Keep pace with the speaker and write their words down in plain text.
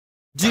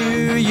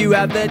Do you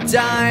have the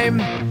time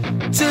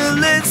to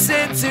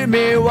listen to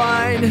me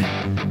whine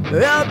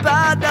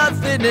about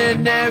nothing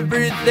and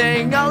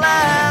everything all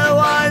at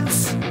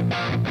once?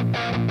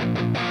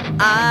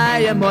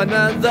 I am one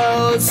of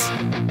those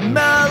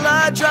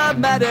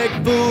melodramatic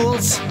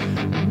fools,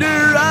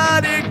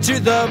 neurotic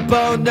to the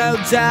bone, no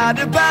doubt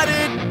about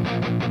it.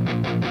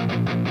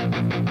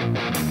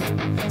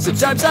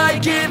 Sometimes I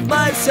give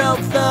myself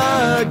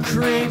the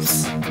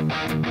creeps.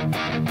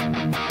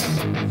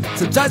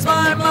 Sometimes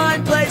my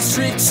mind plays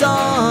tricks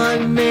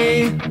on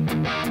me.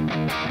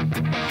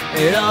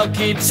 It all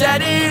keeps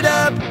adding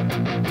up.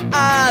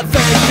 I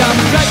think I'm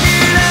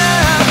cracking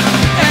up.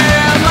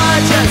 Am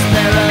I just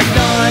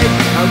paranoid?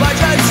 Am I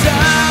just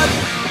up?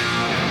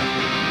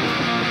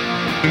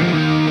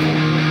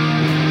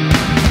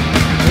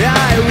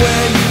 I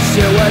went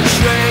to a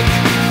shrink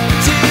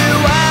to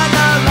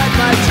analyze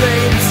my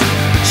dreams.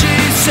 She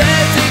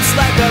says it's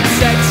lack of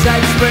sex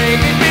that's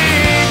bringing me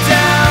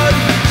down.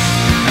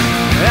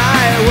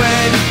 I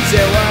went to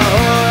a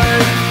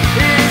whore.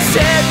 He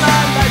said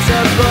my life's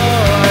a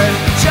bore.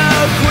 So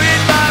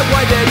quit my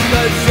wedding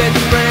cause it's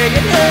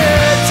bringing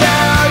her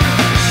down.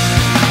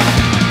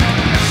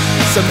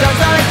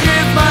 Sometimes I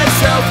give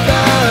myself the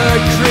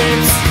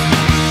creeps.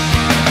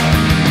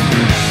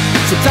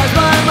 Sometimes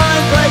my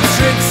mind plays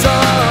tricks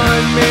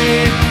on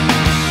me.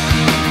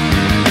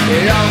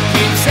 It all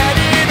keeps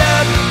adding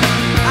up.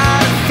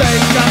 I think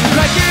I'm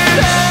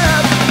cracking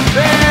up.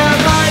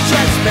 Am I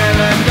just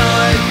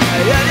paranoid?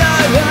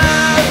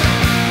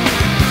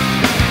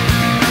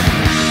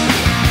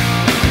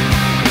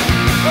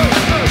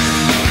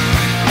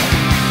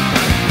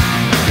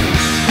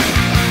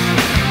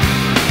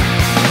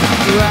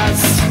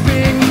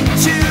 Grasping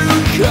to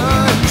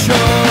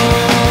control,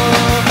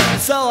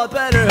 so I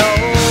better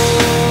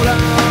hold on.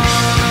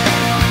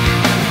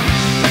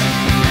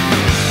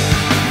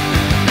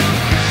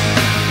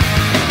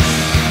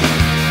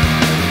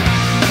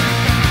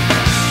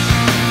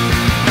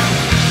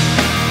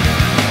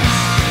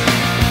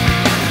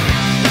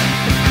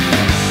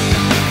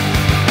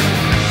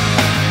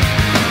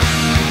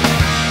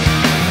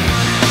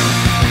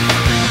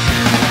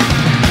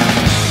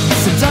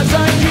 Sometimes I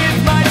give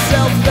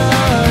myself the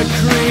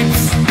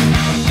creeps.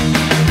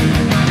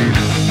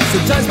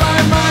 Sometimes my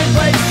mind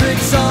plays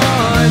tricks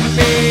on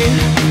me.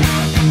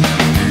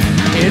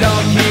 It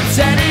all keeps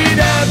adding